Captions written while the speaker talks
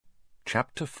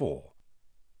Chapter 4.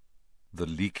 The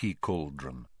Leaky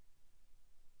Cauldron.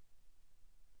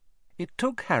 It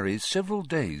took Harry several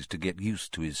days to get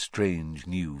used to his strange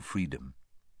new freedom.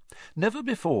 Never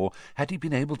before had he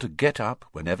been able to get up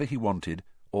whenever he wanted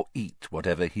or eat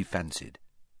whatever he fancied.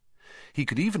 He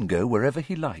could even go wherever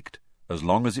he liked, as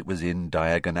long as it was in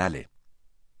Diagon Alley.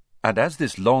 And as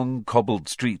this long cobbled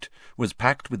street was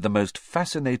packed with the most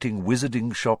fascinating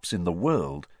wizarding shops in the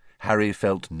world, Harry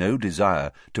felt no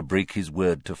desire to break his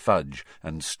word to Fudge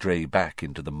and stray back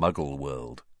into the Muggle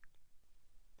world.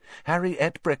 Harry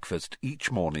ate breakfast each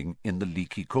morning in the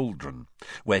Leaky Cauldron,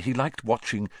 where he liked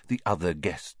watching the other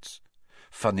guests.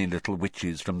 Funny little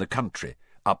witches from the country,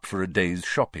 up for a day's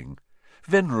shopping,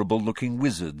 venerable-looking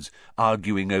wizards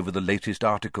arguing over the latest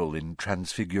article in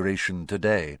Transfiguration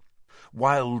Today,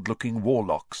 wild-looking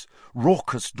warlocks,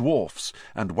 raucous dwarfs,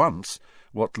 and once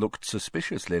what looked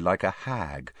suspiciously like a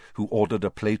hag who ordered a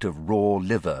plate of raw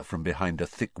liver from behind a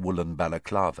thick woolen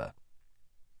balaclava.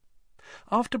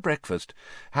 After breakfast,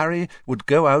 Harry would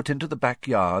go out into the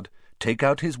backyard, take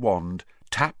out his wand,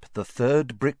 tap the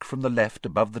third brick from the left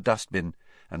above the dustbin,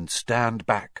 and stand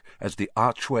back as the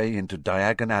archway into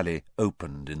Diagon Alley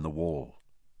opened in the wall.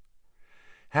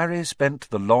 Harry spent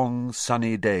the long,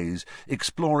 sunny days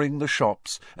exploring the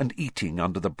shops and eating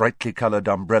under the brightly-coloured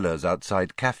umbrellas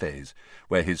outside cafes,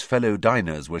 where his fellow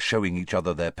diners were showing each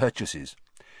other their purchases.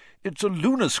 "It's a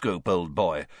lunarscope, old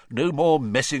boy. No more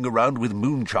messing around with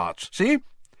moon charts, see?"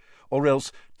 Or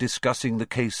else discussing the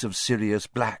case of Sirius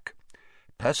Black.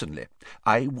 "Personally,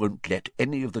 I won't let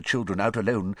any of the children out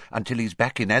alone until he's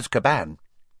back in Azkaban."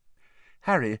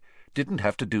 Harry didn't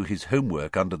have to do his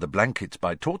homework under the blankets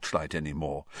by torchlight any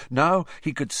more. Now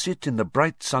he could sit in the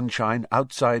bright sunshine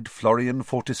outside Florian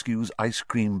Fortescue's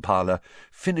ice-cream parlour,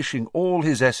 finishing all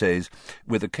his essays,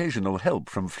 with occasional help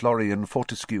from Florian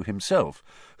Fortescue himself,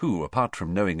 who, apart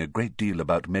from knowing a great deal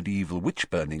about medieval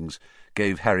witch-burnings,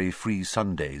 gave Harry free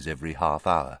Sundays every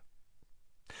half-hour.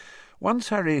 Once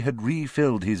Harry had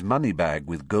refilled his money-bag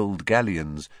with gold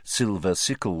galleons, silver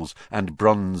sickles, and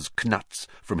bronze knuts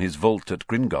from his vault at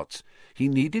Gringotts, he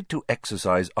needed to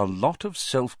exercise a lot of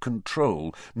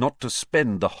self-control not to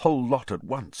spend the whole lot at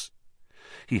once.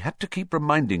 He had to keep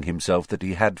reminding himself that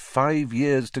he had 5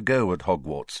 years to go at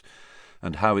Hogwarts,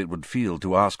 and how it would feel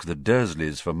to ask the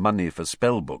Dursleys for money for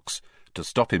spell-books, to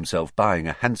stop himself buying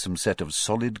a handsome set of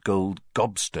solid gold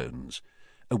gobstones,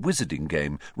 a wizarding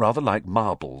game rather like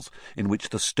marbles, in which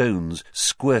the stones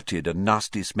squirted a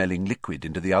nasty-smelling liquid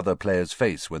into the other player's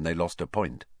face when they lost a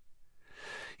point.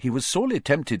 He was sorely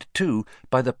tempted, too,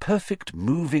 by the perfect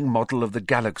moving model of the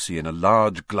galaxy in a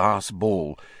large glass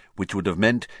ball, which would have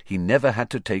meant he never had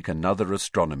to take another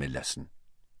astronomy lesson.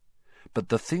 But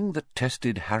the thing that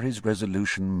tested Harry's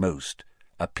resolution most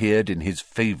appeared in his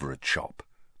favourite shop,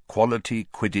 Quality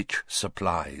Quidditch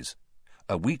Supplies,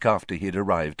 a week after he had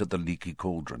arrived at the Leaky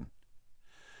Cauldron.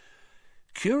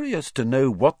 Curious to know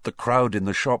what the crowd in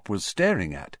the shop was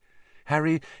staring at,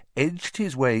 Harry edged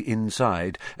his way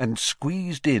inside and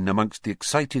squeezed in amongst the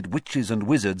excited witches and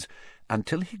wizards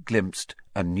until he glimpsed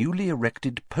a newly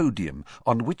erected podium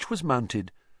on which was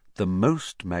mounted the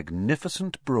most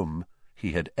magnificent broom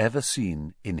he had ever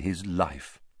seen in his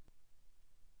life.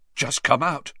 "Just come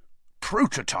out.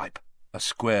 Prototype," a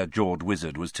square-jawed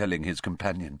wizard was telling his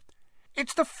companion.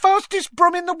 "It's the fastest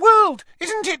broom in the world,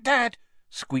 isn't it, Dad?"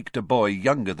 squeaked a boy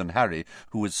younger than Harry,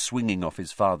 who was swinging off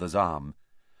his father's arm.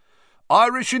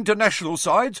 "Irish International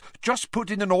sides just put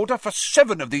in an order for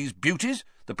 7 of these beauties,"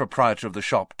 the proprietor of the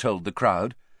shop told the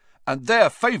crowd, "and they're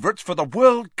favourites for the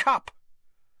World Cup."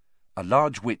 A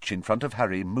large witch in front of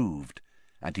Harry moved,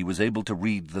 and he was able to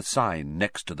read the sign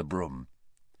next to the broom.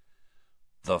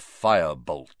 "The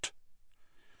Firebolt.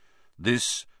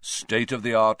 This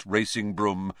state-of-the-art racing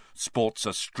broom sports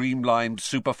a streamlined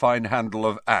superfine handle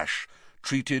of ash,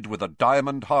 treated with a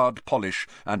diamond-hard polish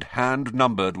and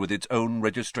hand-numbered with its own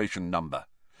registration number.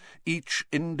 Each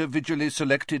individually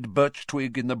selected birch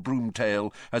twig in the broom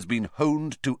tail has been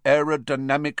honed to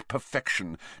aerodynamic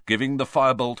perfection, giving the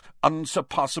Firebolt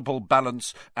unsurpassable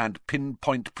balance and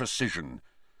pinpoint precision.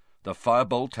 The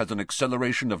Firebolt has an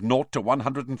acceleration of 0 to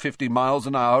 150 miles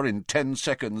an hour in 10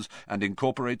 seconds and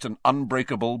incorporates an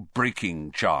unbreakable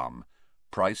braking charm.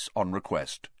 Price on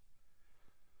request."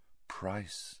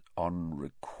 Price on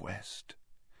request.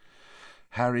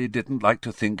 Harry didn't like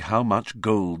to think how much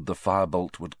gold the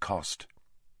Firebolt would cost.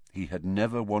 He had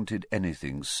never wanted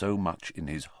anything so much in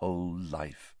his whole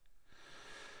life.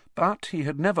 But he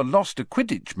had never lost a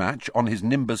Quidditch match on his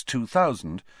Nimbus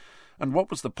 2000, and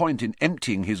what was the point in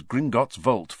emptying his Gringotts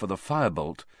vault for the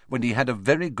Firebolt when he had a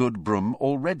very good broom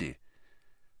already?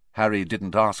 Harry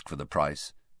didn't ask for the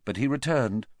price, but he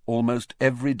returned almost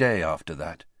every day after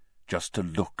that, just to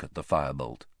look at the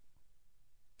firebolt.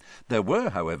 There were,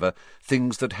 however,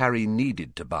 things that Harry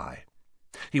needed to buy.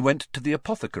 He went to the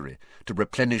apothecary to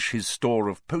replenish his store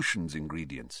of potions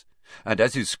ingredients, and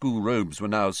as his school robes were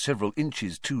now several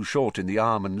inches too short in the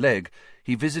arm and leg,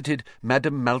 he visited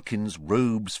Madame Malkin's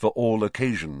robes for all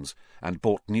occasions, and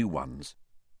bought new ones.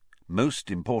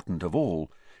 Most important of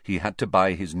all, he had to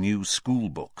buy his new school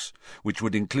books, which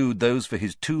would include those for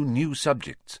his two new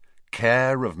subjects,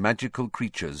 care of magical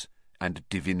creatures and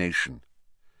divination.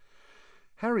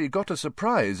 Harry got a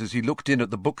surprise as he looked in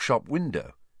at the bookshop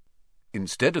window.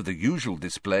 Instead of the usual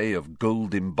display of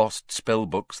gold-embossed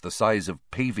spell-books the size of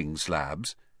paving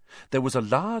slabs, there was a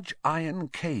large iron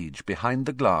cage behind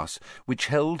the glass which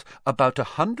held about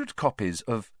 100 copies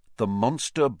of The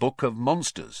Monster Book of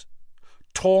Monsters.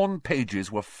 Torn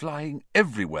pages were flying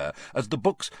everywhere as the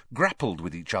books grappled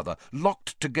with each other,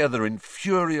 locked together in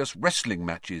furious wrestling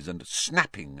matches and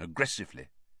snapping aggressively.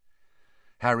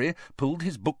 Harry pulled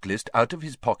his book list out of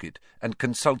his pocket and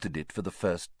consulted it for the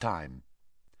first time.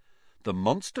 The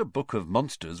Monster Book of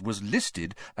Monsters was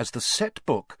listed as the set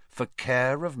book for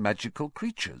care of magical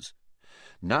creatures.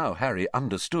 Now Harry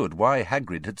understood why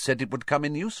Hagrid had said it would come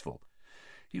in useful.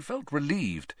 He felt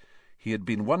relieved. He had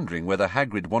been wondering whether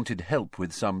Hagrid wanted help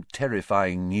with some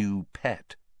terrifying new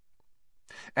pet.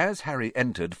 As Harry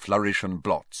entered Flourish and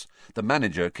Blots, the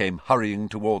manager came hurrying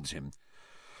towards him.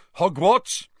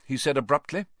 "Hogwarts," he said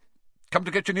abruptly. "Come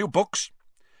to get your new books?"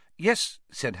 "Yes,"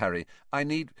 said Harry. "I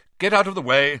need—" "Get out of the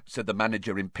way," said the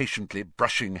manager impatiently,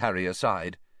 brushing Harry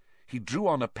aside. He drew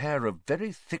on a pair of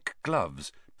very thick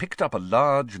gloves, picked up a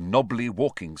large, knobbly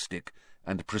walking stick,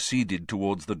 and proceeded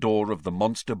towards the door of the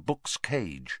monster book's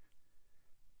cage.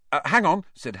 "Hang on,"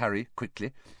 said Harry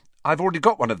quickly. "I've already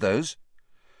got one of those."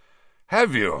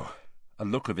 "Have you?" A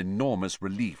look of enormous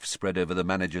relief spread over the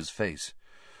manager's face.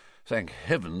 "Thank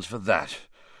heavens for that.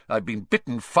 I've been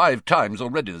bitten 5 times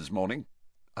already this morning."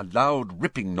 A loud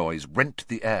ripping noise rent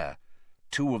the air.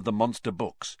 2 of the monster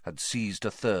books had seized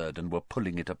a third and were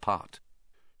pulling it apart.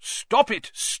 "Stop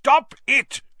it! Stop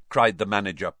it!" cried the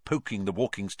manager, poking the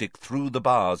walking stick through the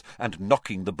bars and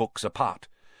knocking the books apart.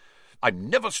 "I'm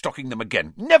never stocking them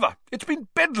again. Never! It's been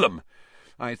bedlam.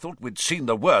 I thought we'd seen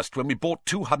the worst when we bought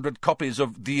 200 copies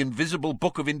of The Invisible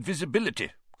Book of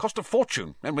Invisibility. Cost a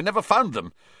fortune, and we never found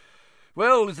them.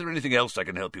 Well, is there anything else I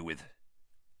can help you with?"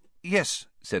 "Yes,"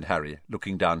 said Harry,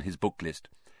 looking down his book list.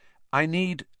 "I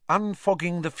need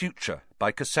Unfogging the Future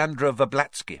by Cassandra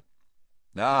Verblatsky."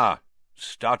 "Ah,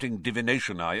 starting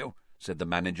divination, are you?" said the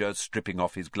manager, stripping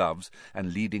off his gloves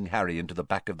and leading Harry into the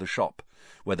back of the shop,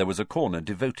 where there was a corner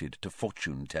devoted to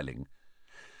fortune-telling.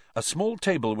 A small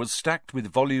table was stacked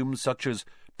with volumes such as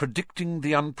Predicting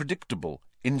the Unpredictable,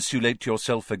 Insulate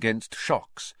Yourself Against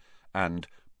Shocks, and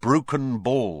Broken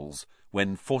Balls,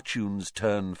 When Fortunes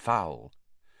Turn Foul.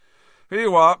 "Here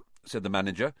you are," said the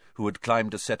manager, who had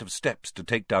climbed a set of steps to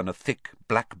take down a thick,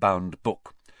 black-bound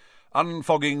book.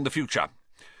 "Unfogging the Future.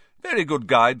 Very good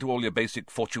guide to all your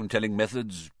basic fortune-telling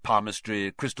methods,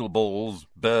 palmistry, crystal balls,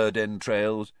 bird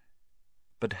entrails."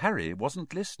 But Harry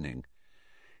wasn't listening.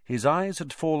 His eyes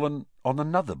had fallen on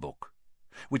another book,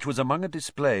 which was among a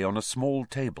display on a small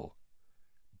table.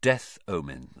 Death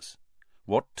Omens.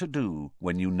 What to do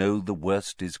when you know the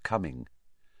worst is coming.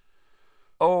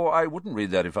 "Oh, I wouldn't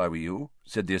read that if I were you,"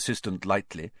 said the assistant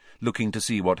lightly, looking to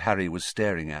see what Harry was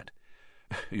staring at.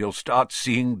 "You'll start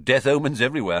seeing death omens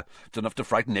everywhere. It's enough to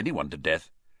frighten anyone to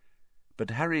death."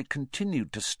 But Harry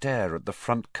continued to stare at the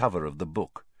front cover of the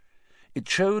book. It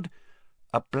showed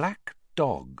a black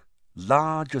dog,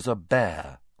 large as a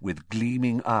bear, with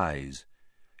gleaming eyes.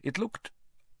 It looked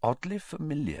oddly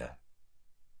familiar.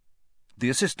 The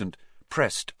assistant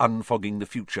pressed Unfogging the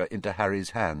Future into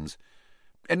Harry's hands.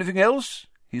 "Anything else?"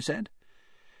 he said.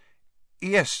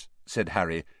 "Yes," said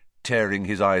Harry, tearing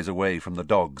his eyes away from the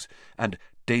dogs and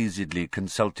dazedly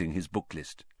consulting his book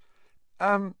list.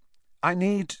 I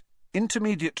need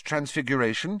Intermediate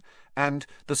Transfiguration and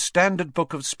the Standard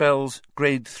Book of Spells,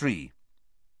 Grade 3.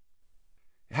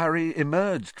 Harry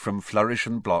emerged from Flourish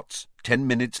and Blots 10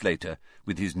 minutes later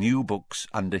with his new books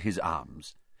under his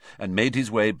arms, and made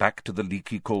his way back to the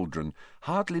Leaky Cauldron,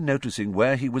 hardly noticing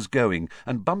where he was going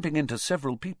and bumping into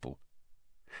several people.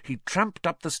 He tramped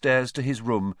up the stairs to his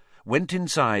room, went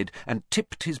inside, and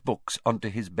tipped his books onto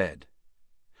his bed.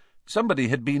 Somebody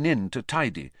had been in to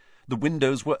tidy. The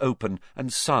windows were open,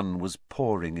 and sun was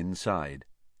pouring inside.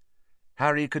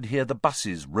 Harry could hear the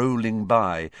buses rolling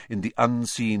by in the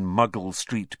unseen Muggle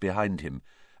street behind him,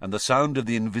 and the sound of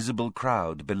the invisible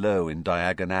crowd below in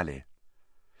Diagon Alley.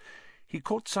 He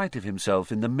caught sight of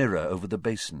himself in the mirror over the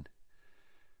basin.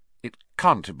 "It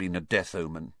can't have been a death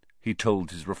omen," he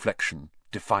told his reflection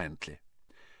defiantly.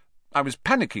 "I was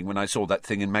panicking when I saw that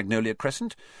thing in Magnolia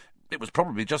Crescent. It was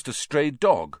probably just a stray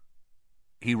dog."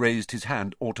 He raised his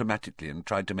hand automatically and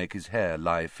tried to make his hair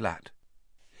lie flat.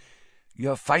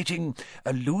 "You're fighting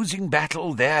a losing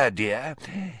battle there, dear,"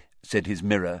 said his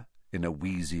mirror in a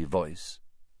wheezy voice.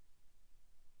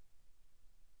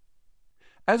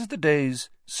 As the days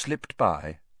slipped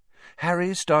by,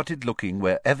 Harry started looking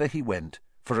wherever he went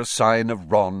for a sign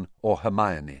of Ron or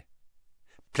Hermione.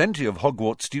 Plenty of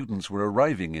Hogwarts students were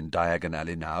arriving in Diagon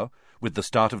Alley now, with the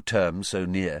start of term so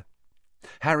near.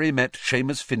 Harry met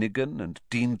Seamus Finnegan and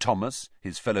Dean Thomas,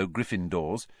 his fellow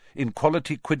Gryffindors, in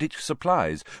Quality Quidditch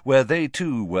Supplies, where they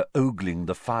too were ogling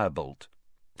the firebolt.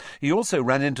 He also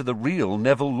ran into the real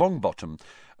Neville Longbottom,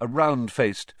 a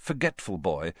round-faced, forgetful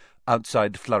boy,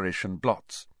 outside Flourish and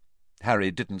Blots.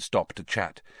 Harry didn't stop to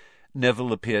chat.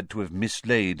 Neville appeared to have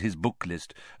mislaid his book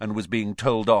list and was being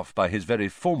told off by his very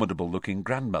formidable-looking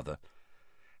grandmother.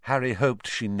 Harry hoped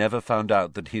she never found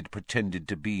out that he had pretended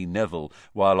to be Neville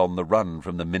while on the run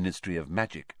from the Ministry of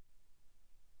Magic.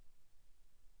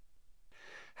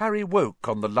 Harry woke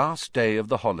on the last day of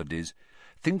the holidays,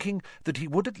 thinking that he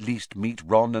would at least meet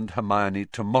Ron and Hermione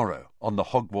tomorrow on the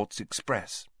Hogwarts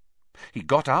Express. He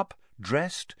got up,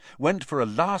 dressed, went for a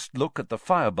last look at the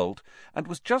firebolt, and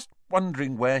was just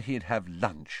wondering where he'd have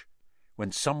lunch,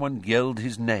 when someone yelled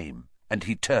his name, and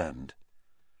he turned.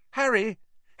 "Harry!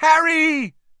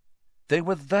 Harry!" They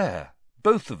were there,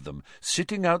 both of them,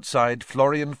 sitting outside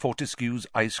Florian Fortescue's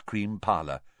ice cream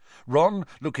parlour. Ron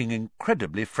looking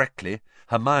incredibly freckly,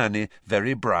 Hermione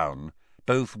very brown,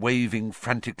 both waving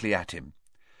frantically at him.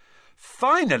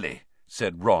 "Finally!"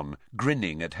 said Ron,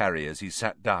 grinning at Harry as he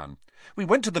sat down. "We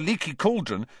went to the Leaky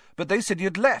Cauldron, but they said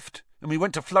you'd left, and we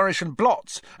went to Flourish and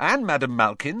Blots, and Madame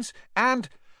Malkin's, and—"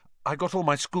 "I got all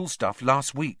my school stuff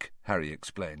last week," Harry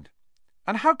explained.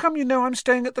 "And how come you know I'm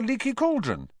staying at the Leaky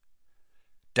Cauldron?"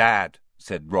 "Dad,"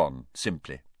 said Ron,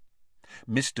 simply.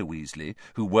 Mr. Weasley,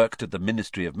 who worked at the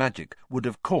Ministry of Magic, would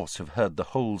of course have heard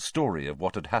the whole story of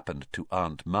what had happened to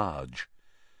Aunt Marge.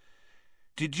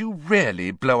 "Did you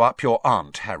really blow up your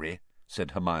aunt, Harry?"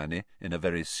 said Hermione in a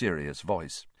very serious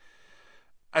voice.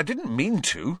 "I didn't mean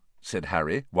to," said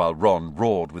Harry, while Ron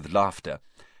roared with laughter.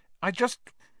 "I just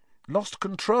lost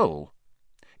control."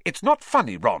 "It's not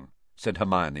funny, Ron," said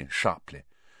Hermione sharply.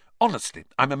 "Honestly,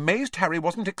 I'm amazed Harry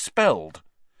wasn't expelled."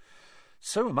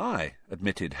 "So am I,"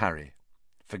 admitted Harry.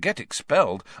 "Forget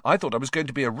expelled. I thought I was going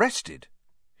to be arrested."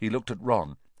 He looked at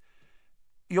Ron.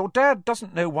 "Your dad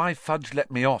doesn't know why Fudge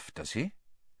let me off, does he?"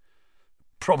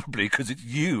 "Probably because it's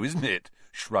you, isn't it?"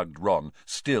 shrugged Ron,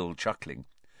 still chuckling.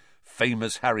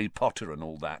 "Famous Harry Potter and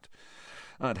all that.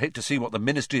 I'd hate to see what the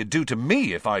Ministry would do to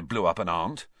me if I blew up an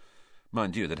aunt.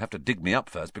 Mind you, they'd have to dig me up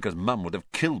first, because Mum would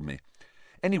have killed me.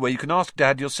 Anyway, you can ask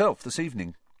Dad yourself this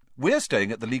evening. We're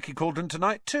staying at the Leaky Cauldron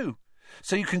tonight too,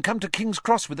 so you can come to King's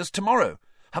Cross with us tomorrow.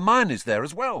 Hermione's there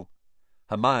as well."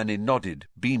 Hermione nodded,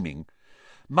 beaming.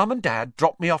 "Mum and Dad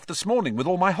dropped me off this morning with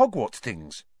all my Hogwarts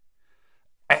things."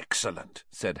 "Excellent,"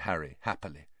 said Harry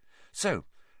happily. "So,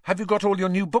 have you got all your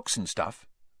new books and stuff?"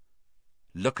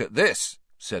 "Look at this,"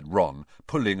 said Ron,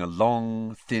 pulling a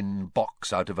long, thin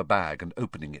box out of a bag and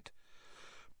opening it.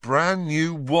 "Brand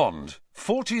new wand,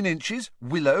 14 inches,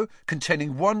 willow,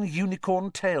 containing 1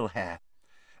 unicorn tail hair.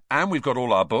 And we've got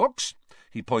all our books."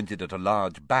 He pointed at a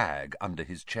large bag under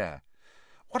his chair.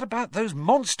 "What about those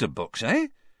monster books, eh?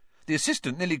 The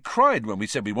assistant nearly cried when we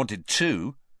said we wanted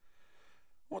 2.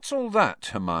 "What's all that,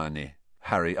 Hermione?"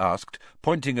 Harry asked,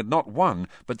 pointing at not 1,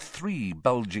 but 3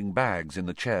 bulging bags in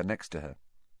the chair next to her.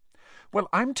 "Well,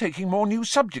 I'm taking more new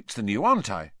subjects than you, aren't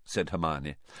I?" said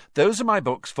Hermione. "Those are my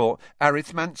books for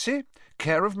arithmancy,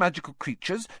 care of magical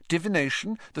creatures,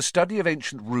 divination, the study of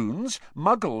ancient runes,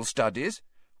 Muggle studies—"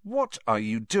 "What are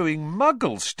you doing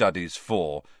Muggle studies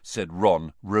for?" said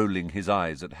Ron, rolling his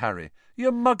eyes at Harry.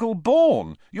 "You're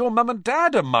Muggle-born. Your mum and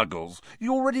dad are Muggles.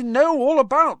 You already know all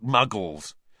about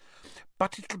Muggles."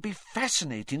 "But it'll be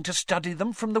fascinating to study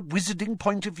them from the wizarding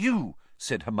point of view,"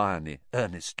 said Hermione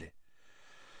earnestly.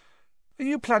 "Are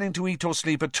you planning to eat or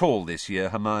sleep at all this year,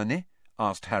 Hermione?"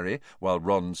 asked Harry, while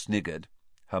Ron sniggered.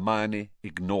 Hermione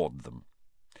ignored them.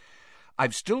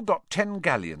 "I've still got 10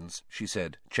 galleons," she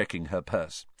said, checking her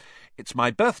purse. "It's my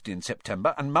birthday in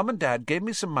September, and Mum and Dad gave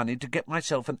me some money to get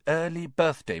myself an early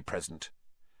birthday present."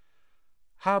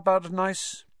 "How about a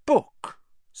nice book?"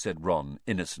 said Ron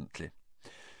innocently.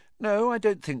 "No, I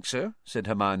don't think so," said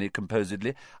Hermione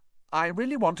composedly. "I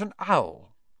really want an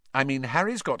owl. I mean,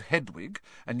 Harry's got Hedwig,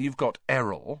 and you've got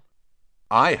Errol."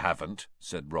 "I haven't,"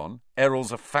 said Ron.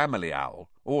 "Errol's a family owl.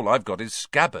 All I've got is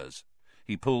Scabbers."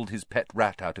 He pulled his pet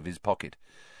rat out of his pocket.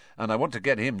 "And I want to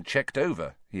get him checked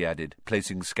over," he added,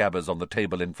 placing Scabbers on the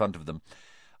table in front of them.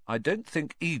 "I don't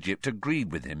think Egypt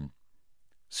agreed with him."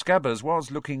 Scabbers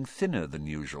was looking thinner than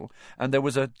usual, and there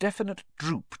was a definite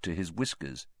droop to his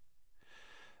whiskers.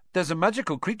 "There's a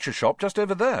magical creature shop just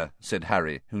over there," said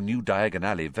Harry, who knew Diagon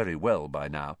Alley very well by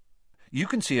now. "You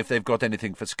can see if they've got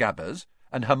anything for Scabbers,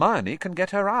 and Hermione can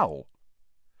get her owl."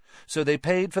 So they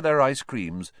paid for their ice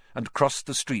creams and crossed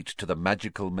the street to the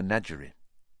magical menagerie.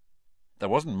 There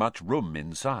wasn't much room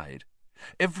inside.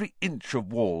 Every inch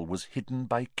of wall was hidden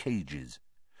by cages.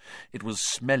 It was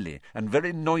smelly and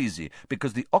very noisy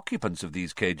because the occupants of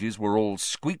these cages were all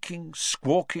squeaking,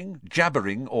 squawking,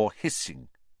 jabbering, or hissing.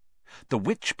 The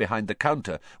witch behind the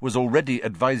counter was already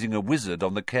advising a wizard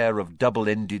on the care of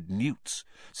double-ended newts,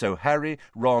 so Harry,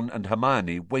 Ron, and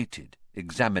Hermione waited,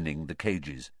 examining the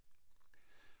cages.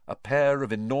 A pair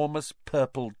of enormous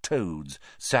purple toads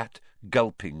sat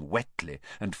gulping wetly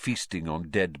and feasting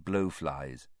on dead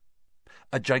blowflies.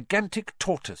 A gigantic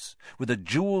tortoise with a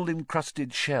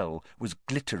jewel-encrusted shell was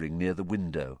glittering near the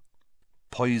window.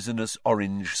 Poisonous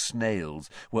orange snails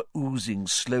were oozing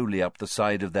slowly up the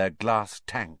side of their glass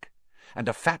tank, and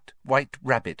a fat white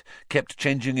rabbit kept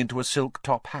changing into a silk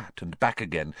top hat and back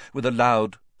again with a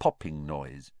loud popping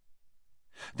noise.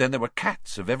 Then there were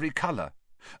cats of every colour,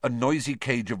 a noisy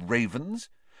cage of ravens,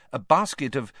 a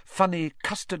basket of funny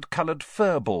custard-coloured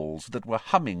fur balls that were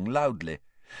humming loudly,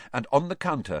 and on the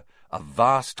counter a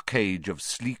vast cage of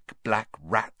sleek black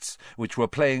rats which were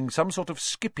playing some sort of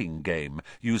skipping game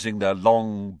using their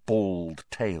long, bald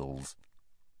tails.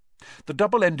 The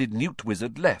double-ended newt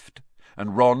wizard left,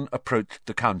 and Ron approached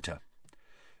the counter.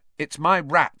 "It's my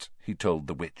rat," he told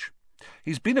the witch.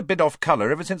 "He's been a bit off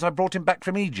colour ever since I brought him back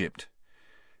from Egypt."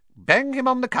 "Bang him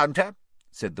on the counter,"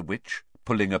 said the witch,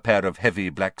 pulling a pair of heavy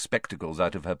black spectacles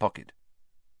out of her pocket.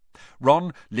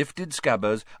 Ron lifted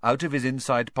Scabbers out of his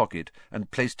inside pocket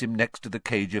and placed him next to the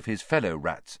cage of his fellow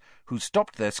rats, who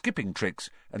stopped their skipping tricks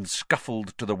and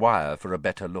scuffled to the wire for a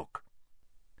better look.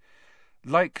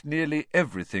 Like nearly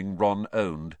everything Ron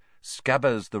owned,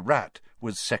 Scabbers the rat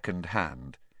was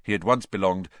second-hand. He had once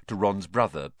belonged to Ron's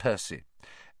brother, Percy,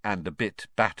 and a bit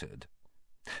battered.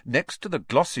 Next to the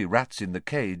glossy rats in the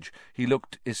cage, he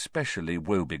looked especially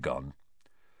woebegone.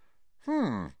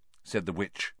 Said the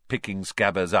witch, picking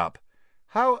Scabbers up.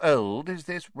 "How old is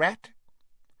this rat?"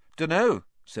 "Dunno,"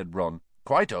 said Ron.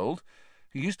 "Quite old.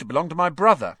 He used to belong to my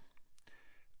brother."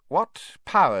 "What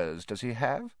powers does he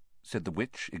have?" said the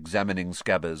witch, examining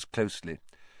Scabbers closely.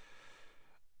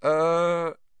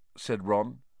 Said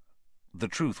Ron. The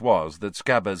truth was that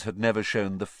Scabbers had never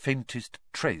shown the faintest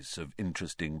trace of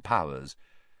interesting powers.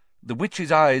 The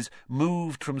witch's eyes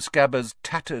moved from Scabbers'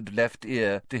 tattered left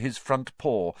ear to his front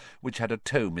paw, which had a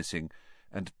toe missing,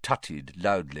 and tutted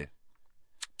loudly.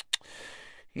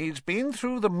 "He's been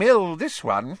through the mill, this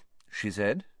one," she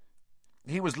said.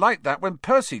 "He was like that when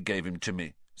Percy gave him to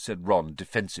me," said Ron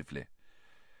defensively.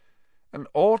 "An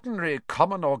ordinary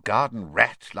common or garden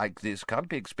rat like this can't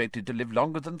be expected to live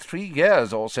longer than 3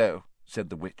 years or so," said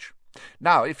the witch.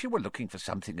 "Now, if you were looking for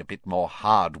something a bit more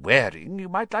hard-wearing, you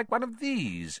might like one of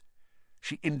these."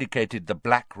 She indicated the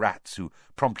black rats, who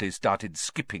promptly started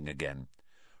skipping again.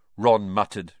 Ron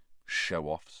muttered,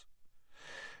 "Show-offs."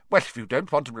 "Well, if you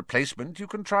don't want a replacement, you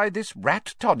can try this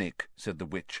rat tonic," said the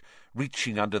witch,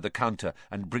 reaching under the counter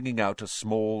and bringing out a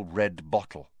small red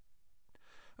bottle.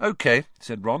 "OK,"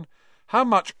 said Ron. "How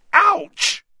much—"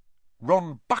 "Ouch!"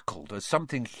 Ron buckled as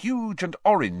something huge and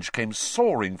orange came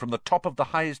soaring from the top of the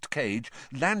highest cage,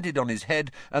 landed on his head,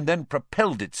 and then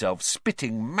propelled itself,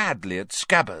 spitting madly at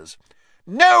Scabbers.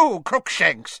 "No,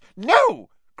 Crookshanks, no!"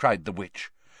 cried the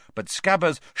witch. But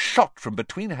Scabbers shot from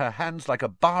between her hands like a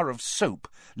bar of soap,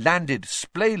 landed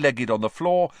splay-legged on the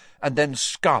floor, and then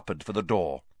scarpered for the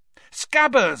door.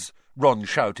 "Scabbers!" Ron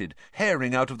shouted,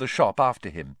 haring out of the shop after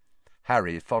him.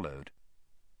 Harry followed.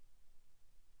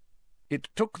 It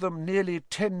took them nearly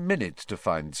 10 minutes to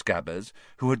find Scabbers,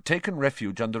 who had taken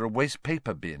refuge under a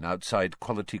waste-paper bin outside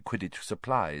Quality Quidditch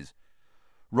Supplies.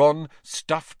 Ron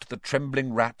stuffed the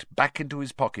trembling rat back into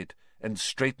his pocket and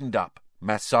straightened up,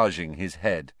 massaging his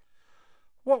head.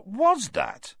 "What was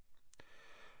that?"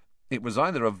 "It was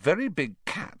either a very big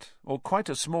cat or quite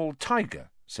a small tiger,"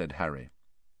 said Harry.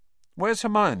 "Where's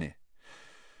Hermione?"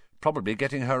 "Probably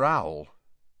getting her owl."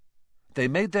 They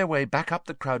made their way back up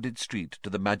the crowded street to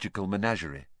the magical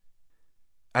menagerie.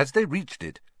 As they reached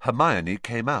it, Hermione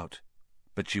came out,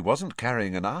 but she wasn't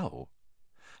carrying an owl.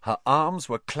 Her arms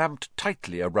were clamped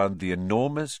tightly around the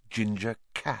enormous ginger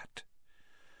cat.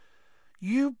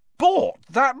 "You bought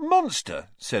that monster,"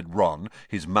 said Ron,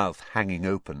 his mouth hanging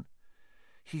open.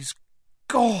 "He's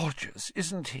gorgeous,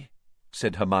 isn't he?"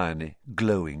 said Hermione,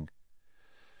 glowing.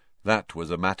 That was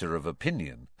a matter of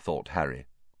opinion, thought Harry.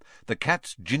 The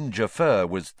cat's ginger fur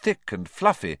was thick and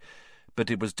fluffy, but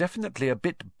it was definitely a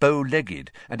bit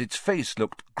bow-legged, and its face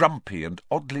looked grumpy and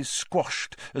oddly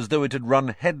squashed, as though it had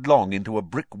run headlong into a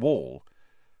brick wall.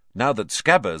 Now that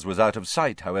Scabbers was out of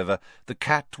sight, however, the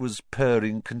cat was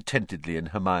purring contentedly in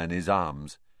Hermione's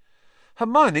arms.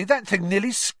 "Hermione, that thing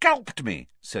nearly scalped me,"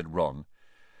 said Ron.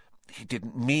 "He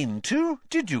didn't mean to,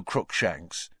 did you,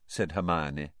 Crookshanks?" said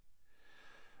Hermione.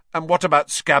 "And what about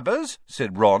Scabbers?"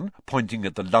 said Ron, pointing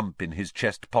at the lump in his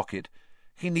chest pocket.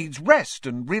 "He needs rest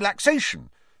and relaxation.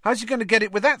 How's he going to get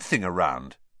it with that thing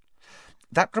around?"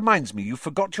 "That reminds me, you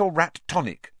forgot your rat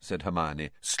tonic," said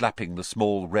Hermione, slapping the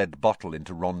small red bottle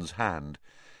into Ron's hand.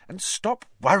 "And stop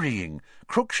worrying.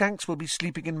 Crookshanks will be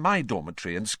sleeping in my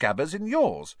dormitory and Scabbers in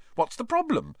yours. What's the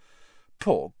problem?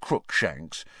 Poor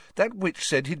Crookshanks. That witch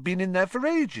said he'd been in there for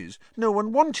ages. No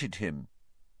one wanted him."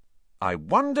 "I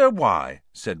wonder why,"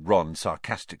 said Ron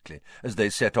sarcastically, as they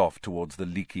set off towards the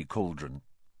leaky cauldron.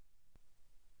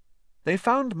 They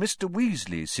found Mr.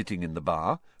 Weasley sitting in the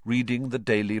bar, reading the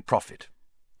Daily Prophet.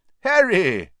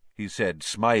 "Harry," he said,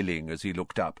 smiling as he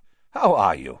looked up, "how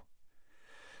are you?"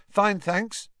 "Fine,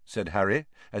 thanks," said Harry,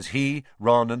 as he,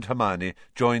 Ron and Hermione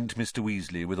joined Mr.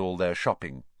 Weasley with all their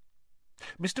shopping.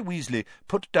 Mr. Weasley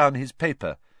put down his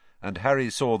paper, and Harry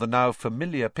saw the now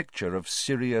familiar picture of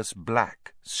Sirius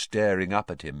Black staring up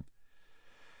at him.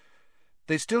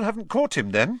 "They still haven't caught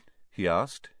him, then?" he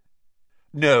asked.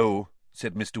 "No,"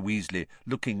 said Mr. Weasley,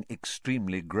 looking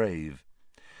extremely grave.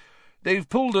 "They've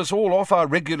pulled us all off our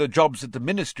regular jobs at the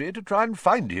Ministry to try and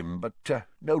find him, but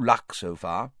no luck so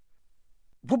far."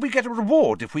 "Would we get a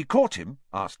reward if we caught him?"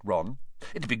 asked Ron.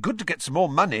 "It'd be good to get some more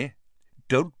money."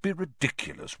 "Don't be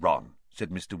ridiculous, Ron," said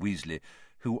Mr. Weasley,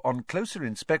 who, on closer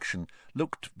inspection,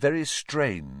 looked very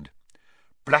strained.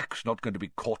 "Black's not going to be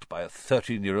caught by a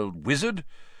 13-year-old wizard.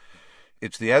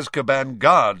 It's the Azkaban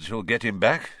guards who'll get him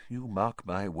back, you mark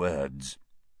my words."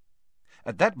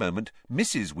 At that moment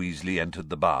Mrs. Weasley entered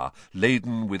the bar,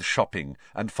 laden with shopping,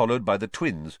 and followed by the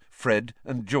twins, Fred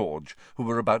and George, who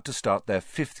were about to start their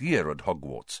 5th year at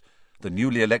Hogwarts, the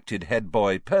newly elected head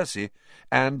boy, Percy,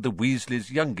 and the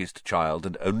Weasleys' youngest child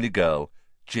and only girl,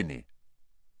 Ginny.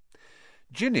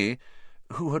 Ginny,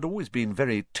 who had always been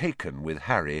very taken with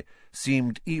Harry,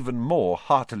 seemed even more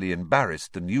heartily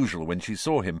embarrassed than usual when she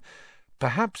saw him,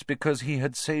 perhaps because he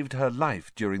had saved her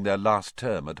life during their last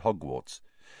term at Hogwarts.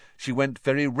 She went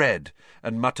very red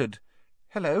and muttered,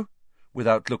 "Hello,"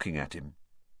 without looking at him.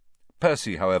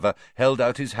 Percy, however, held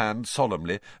out his hand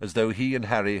solemnly, as though he and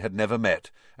Harry had never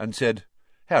met, and said,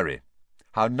 "Harry,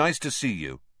 how nice to see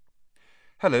you."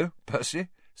 "Hello, Percy,"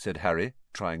 said Harry,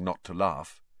 trying not to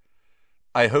laugh.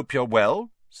 "I hope you're well,"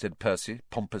 said Percy,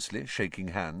 pompously, shaking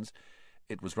hands.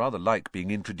 It was rather like being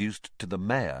introduced to the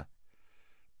mayor.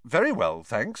 "Very well,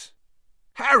 thanks."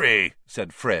 "Harry,"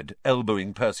 said Fred,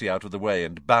 elbowing Percy out of the way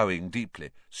and bowing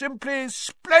deeply. "Simply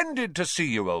splendid to see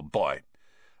you, old boy."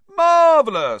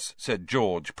 "Marvellous," said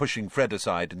George, pushing Fred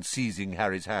aside and seizing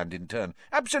Harry's hand in turn.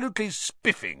 "Absolutely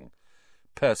spiffing."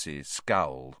 Percy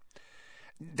scowled.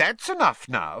 "That's enough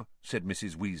now," said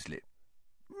Mrs. Weasley.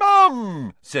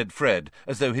 "Mum," said Fred,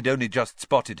 as though he'd only just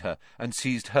spotted her, and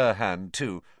seized her hand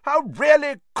too. "How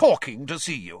really corking to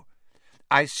see you."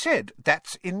 "I said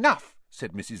that's enough,"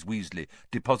 said Mrs. Weasley,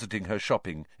 depositing her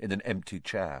shopping in an empty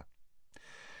chair.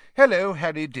 "Hello,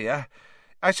 Harry dear.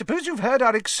 I suppose you've heard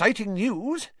our exciting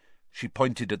news?" She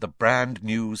pointed at the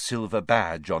brand-new silver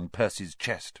badge on Percy's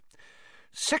chest.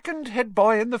 "Second head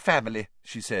boy in the family,"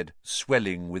 she said,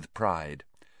 swelling with pride.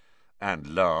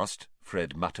 "And last,"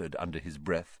 Fred muttered under his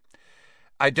breath.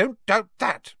 "I don't doubt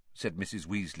that," said Mrs.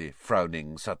 Weasley,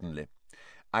 frowning suddenly.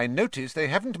 "I notice they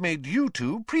haven't made you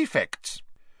two prefects."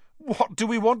 "What do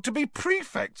we want to be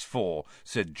prefects for?"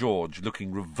 said George,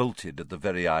 looking revolted at the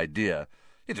very idea.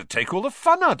 "It'd take all the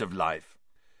fun out of life."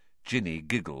 Ginny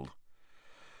giggled.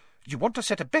 "You want to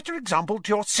set a better example to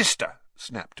your sister,"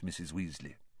 snapped Mrs.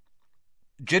 Weasley.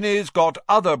 "Ginny's got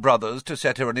other brothers to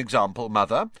set her an example,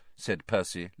 Mother," said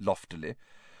Percy loftily.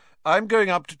 "I'm going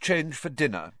up to change for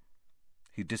dinner."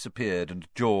 He disappeared, and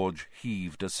George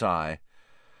heaved a sigh.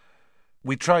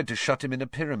 "We tried to shut him in a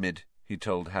pyramid," he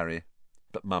told Harry,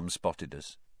 "but Mum spotted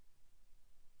us."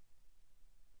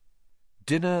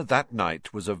 Dinner that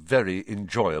night was a very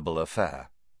enjoyable affair.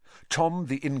 Tom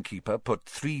the innkeeper put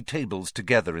 3 tables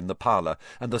together in the parlour,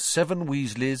 and the 7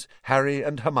 Weasleys, Harry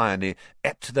and Hermione,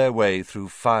 ate their way through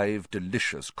 5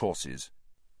 delicious courses.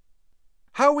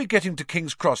 "How are we getting to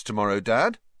King's Cross tomorrow,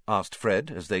 Dad?" asked Fred,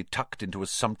 as they tucked into a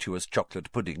sumptuous chocolate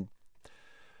pudding.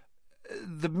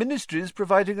 "The Ministry's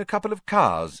providing a couple of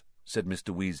cars," said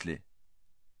Mr. Weasley.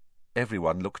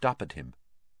 Everyone looked up at him.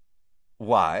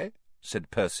 "Why?"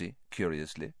 said Percy,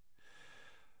 curiously.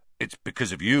 "It's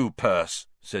because of you, Perce,"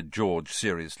 said George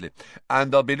seriously.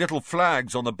 "And there'll be little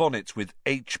flags on the bonnets with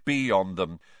HB on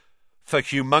them." "For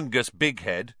Humongous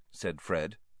Bighead," said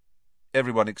Fred.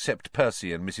 Everyone except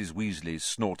Percy and Mrs. Weasley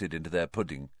snorted into their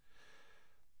pudding.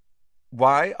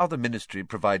 "Why are the Ministry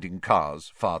providing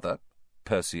cars, Father?"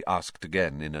 Percy asked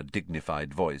again in a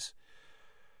dignified voice.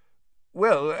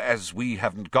 "Well, as we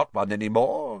haven't got one any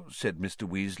more," said Mr.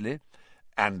 Weasley,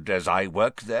 "and as I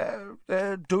work there,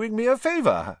 they're doing me a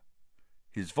favour."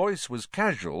 His voice was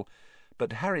casual,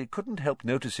 but Harry couldn't help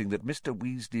noticing that Mr.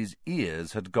 Weasley's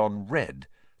ears had gone red,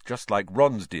 just like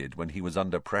Ron's did when he was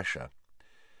under pressure.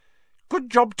 "Good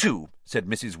job, too," said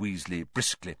Mrs. Weasley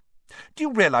briskly. "Do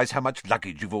you realise how much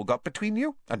luggage you've all got between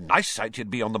you? A nice sight you'd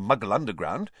be on the Muggle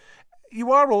Underground.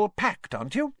 You are all packed,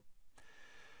 aren't you?"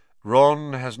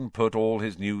 "Ron hasn't put all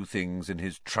his new things in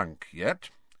his trunk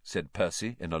yet," said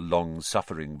Percy in a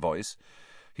long-suffering voice.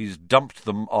 "He's dumped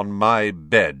them on my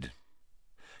bed."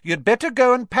 "You'd better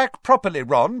go and pack properly,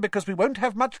 Ron, because we won't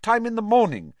have much time in the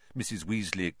morning," Mrs.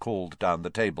 Weasley called down the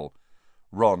table.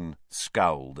 Ron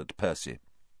scowled at Percy.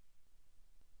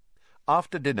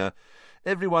 After dinner,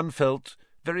 everyone felt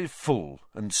very full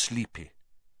and sleepy.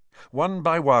 One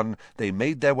by one, they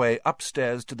made their way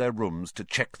upstairs to their rooms to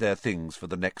check their things for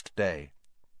the next day.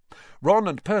 Ron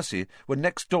and Percy were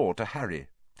next door to Harry.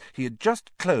 He had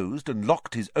just closed and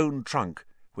locked his own trunk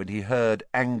when he heard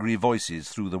angry voices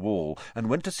through the wall and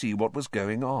went to see what was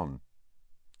going on.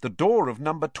 The door of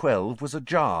number 12 was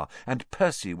ajar, and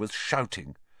Percy was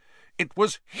shouting. "It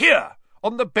was here,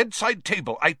 on the bedside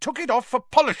table. I took it off for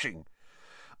polishing."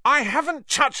 "I haven't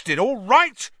touched it, all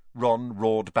right," Ron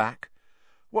roared back.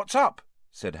 "What's up?"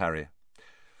 said Harry.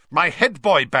 "My head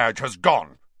boy badge has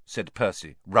gone," said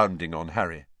Percy, rounding on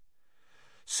Harry.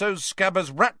 "So's Scabber's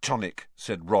rat tonic,"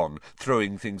 said Ron,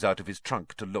 throwing things out of his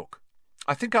trunk to look.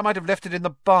 "I think I might have left it in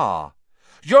the bar."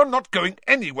 "You're not going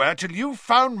anywhere till you've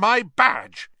found my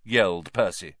badge," yelled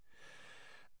Percy.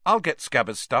 "I'll get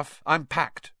Scabber's stuff. I'm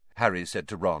packed," Harry said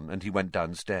to Ron, and he went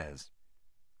downstairs.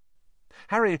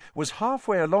 Harry was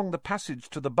halfway along the passage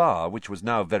to the bar, which was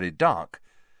now very dark,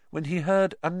 when he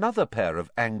heard another pair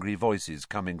of angry voices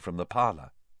coming from the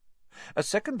parlour. A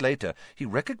second later he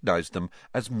recognized them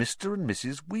as Mr. and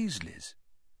Mrs. Weasley's.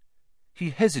 He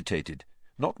hesitated,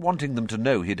 not wanting them to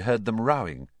know he'd heard them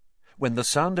rowing, when the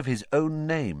sound of his own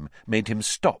name made him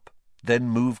stop, then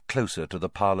move closer to the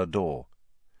parlour door.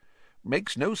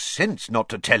 "Makes no sense not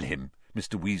to tell him,"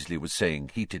 Mr. Weasley was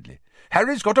saying heatedly.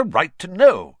 "Harry's got a right to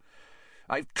know.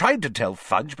 I've tried to tell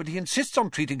Fudge, but he insists on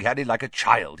treating Harry like a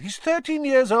child. He's 13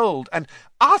 years old, and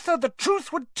Arthur, the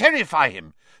truth would terrify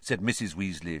him," said Mrs.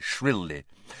 Weasley shrilly.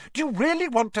 "Do you really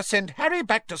want to send Harry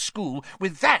back to school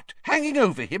with that hanging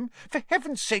over him? For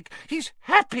heaven's sake, he's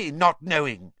happy not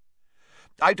knowing."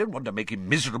 "I don't want to make him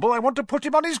miserable. I want to put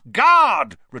him on his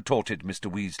guard," retorted Mr.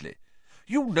 Weasley.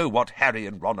 "You know what Harry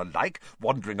and Ron are like,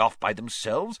 wandering off by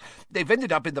themselves. They've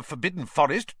ended up in the Forbidden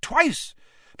Forest twice.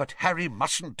 But Harry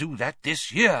mustn't do that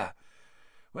this year.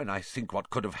 When I think what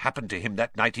could have happened to him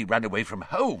that night he ran away from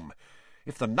home.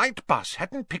 If the night bus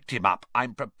hadn't picked him up,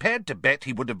 I'm prepared to bet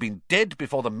he would have been dead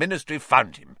before the Ministry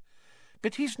found him.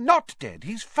 But he's not dead.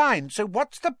 He's fine, so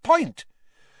what's the point?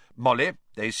 Molly,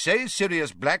 they say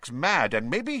Sirius Black's mad, and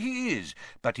maybe he is,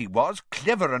 but he was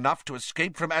clever enough to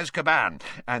escape from Azkaban,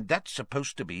 and that's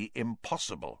supposed to be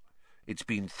impossible. It's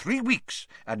been 3 weeks,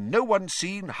 and no one's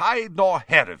seen hide nor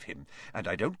hair of him, and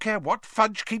I don't care what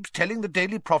Fudge keeps telling the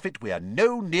Daily Prophet, we are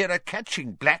no nearer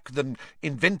catching Black than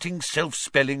inventing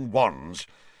self-spelling wands.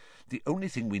 The only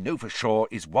thing we know for sure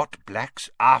is what Black's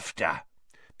after.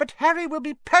 But Harry will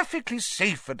be perfectly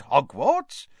safe at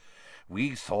Hogwarts.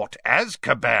 We thought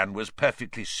Azkaban was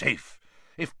perfectly safe.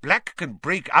 If Black can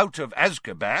break out of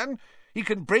Azkaban, he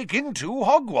can break into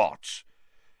Hogwarts.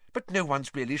 But no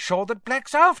one's really sure that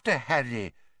Black's after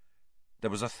Harry." There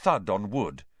was a thud on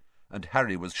wood, and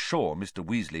Harry was sure Mr.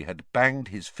 Weasley had banged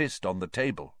his fist on the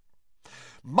table.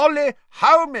 "Molly,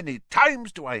 how many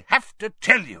times do I have to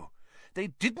tell you? They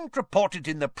didn't report it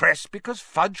in the press because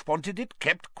Fudge wanted it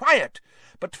kept quiet,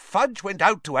 but Fudge went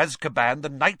out to Azkaban the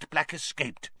night Black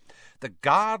escaped. The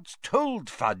guards told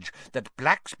Fudge that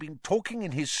Black's been talking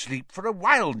in his sleep for a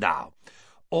while now.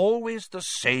 Always the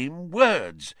same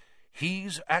words.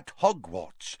 He's at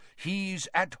Hogwarts. He's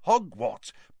at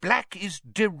Hogwarts. Black is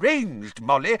deranged,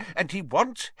 Molly, and he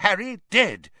wants Harry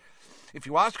dead. If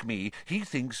you ask me, he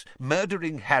thinks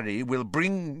murdering Harry will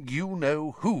bring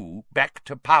you-know-who back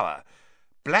to power.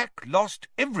 Black lost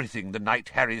everything the night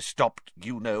Harry stopped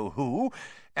you-know-who,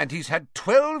 and he's had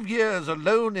 12 years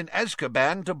alone in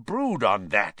Azkaban to brood on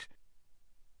that."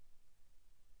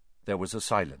 There was a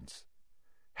silence.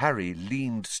 Harry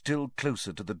leaned still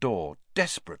closer to the door,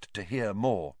 desperate to hear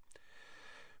more.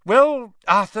 "Well,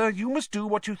 Arthur, you must do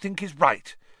what you think is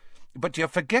right. But you're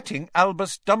forgetting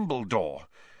Albus Dumbledore.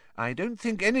 I don't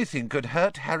think anything could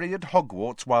hurt Harry at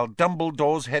Hogwarts while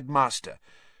Dumbledore's headmaster.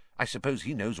 I suppose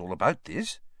he knows all about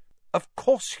this?" "Of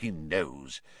course he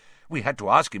knows. We had to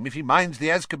ask him if he minds the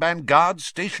Azkaban guards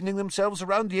stationing themselves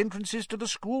around the entrances to the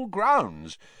school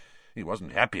grounds. He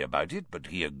wasn't happy about it, but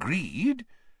he agreed."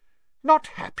 "Not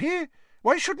happy?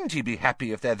 Why shouldn't he be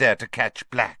happy if they're there to catch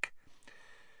Black?"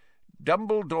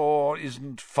 "Dumbledore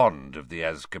isn't fond of the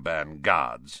Azkaban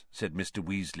guards," said Mr.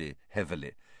 Weasley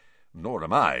heavily. "Nor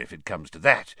am I, if it comes to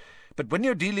that. But when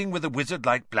you're dealing with a wizard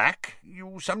like Black,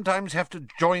 you sometimes have to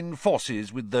join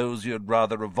forces with those you'd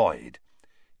rather avoid.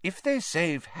 If they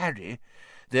save Harry,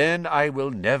 then I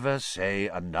will never say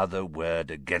another word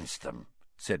against them,"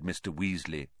 said Mr.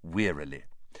 Weasley wearily.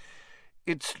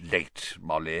 "It's late,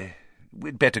 Molly.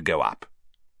 We'd better go up."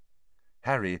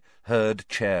 Harry heard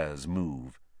chairs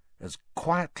move. As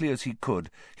quietly as he could,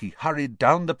 he hurried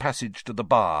down the passage to the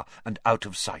bar and out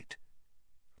of sight.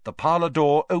 The parlour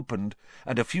door opened,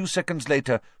 and a few seconds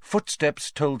later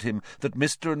footsteps told him that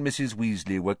Mr. and Mrs.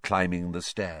 Weasley were climbing the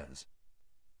stairs.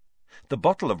 The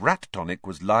bottle of rat tonic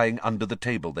was lying under the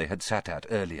table they had sat at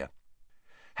earlier.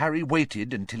 Harry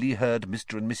waited until he heard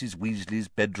Mr. and Mrs. Weasley's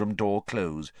bedroom door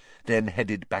close, then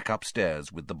headed back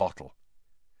upstairs with the bottle.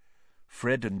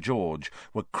 Fred and George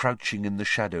were crouching in the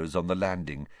shadows on the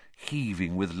landing,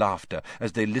 heaving with laughter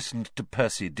as they listened to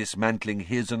Percy dismantling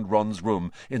his and Ron's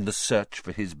room in the search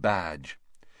for his badge.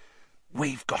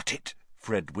 "We've got it,"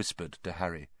 Fred whispered to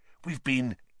Harry. "We've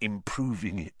been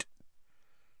improving it."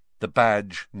 The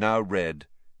badge now read,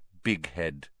 "Big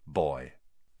Head Boy."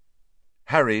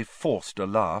 Harry forced a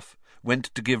laugh,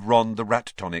 went to give Ron the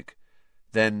rat tonic,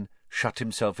 then shut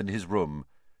himself in his room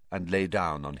and lay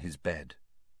down on his bed.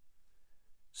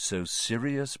 So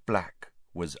Sirius Black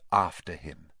was after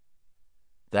him.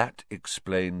 That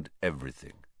explained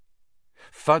everything.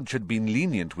 Fudge had been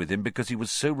lenient with him because he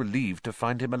was so relieved to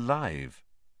find him alive.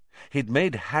 He'd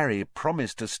made Harry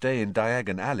promise to stay in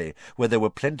Diagon Alley, where there were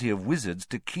plenty of wizards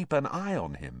to keep an eye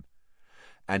on him.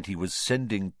 And he was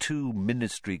sending 2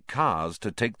 ministry cars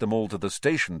to take them all to the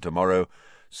station tomorrow,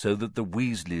 so that the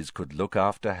Weasleys could look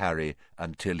after Harry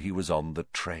until he was on the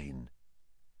train.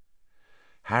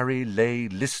 Harry lay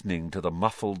listening to the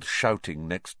muffled shouting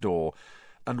next door,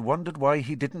 and wondered why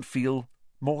he didn't feel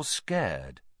more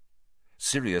scared.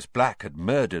 Sirius Black had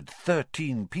murdered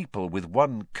 13 people with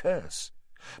one curse.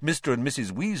 Mr. and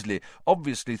Mrs. Weasley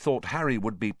obviously thought Harry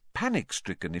would be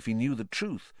panic-stricken if he knew the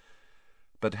truth.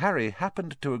 But Harry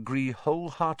happened to agree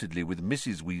wholeheartedly with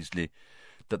Mrs. Weasley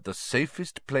that the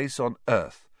safest place on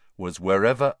earth was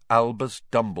wherever Albus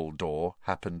Dumbledore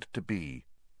happened to be.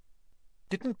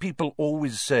 Didn't people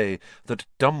always say that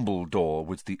Dumbledore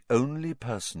was the only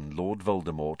person Lord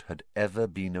Voldemort had ever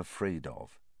been afraid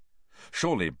of?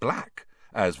 Surely Black,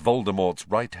 as Voldemort's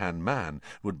right-hand man,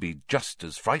 would be just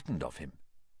as frightened of him.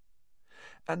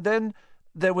 And then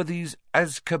there were these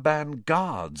Azkaban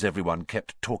guards everyone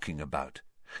kept talking about.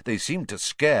 They seemed to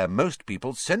scare most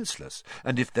people senseless,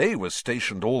 and if they were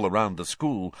stationed all around the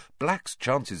school, Black's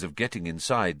chances of getting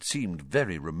inside seemed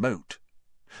very remote.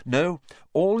 No,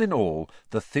 all in all,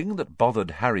 the thing that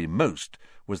bothered Harry most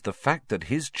was the fact that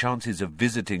his chances of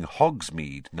visiting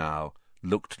Hogsmeade now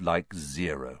looked like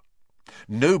 0.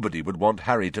 Nobody would want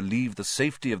Harry to leave the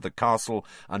safety of the castle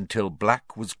until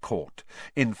Black was caught.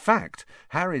 In fact,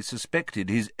 Harry suspected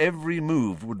his every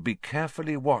move would be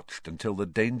carefully watched until the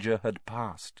danger had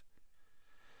passed.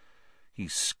 He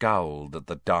scowled at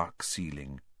the dark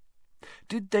ceiling.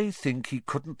 Did they think he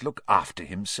couldn't look after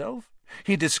himself?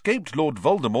 He'd escaped Lord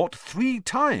Voldemort 3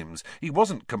 times. He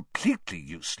wasn't completely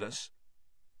useless.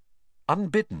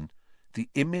 Unbidden, the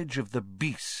image of the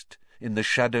beast in the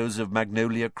shadows of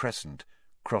Magnolia Crescent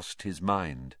crossed his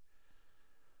mind.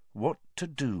 What to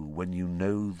do when you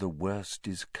know the worst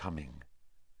is coming?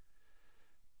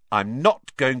 "I'm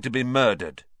not going to be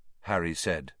murdered," Harry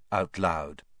said out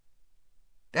loud.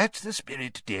 "That's the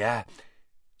spirit, dear,"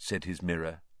 said his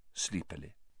mirror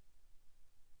sleepily.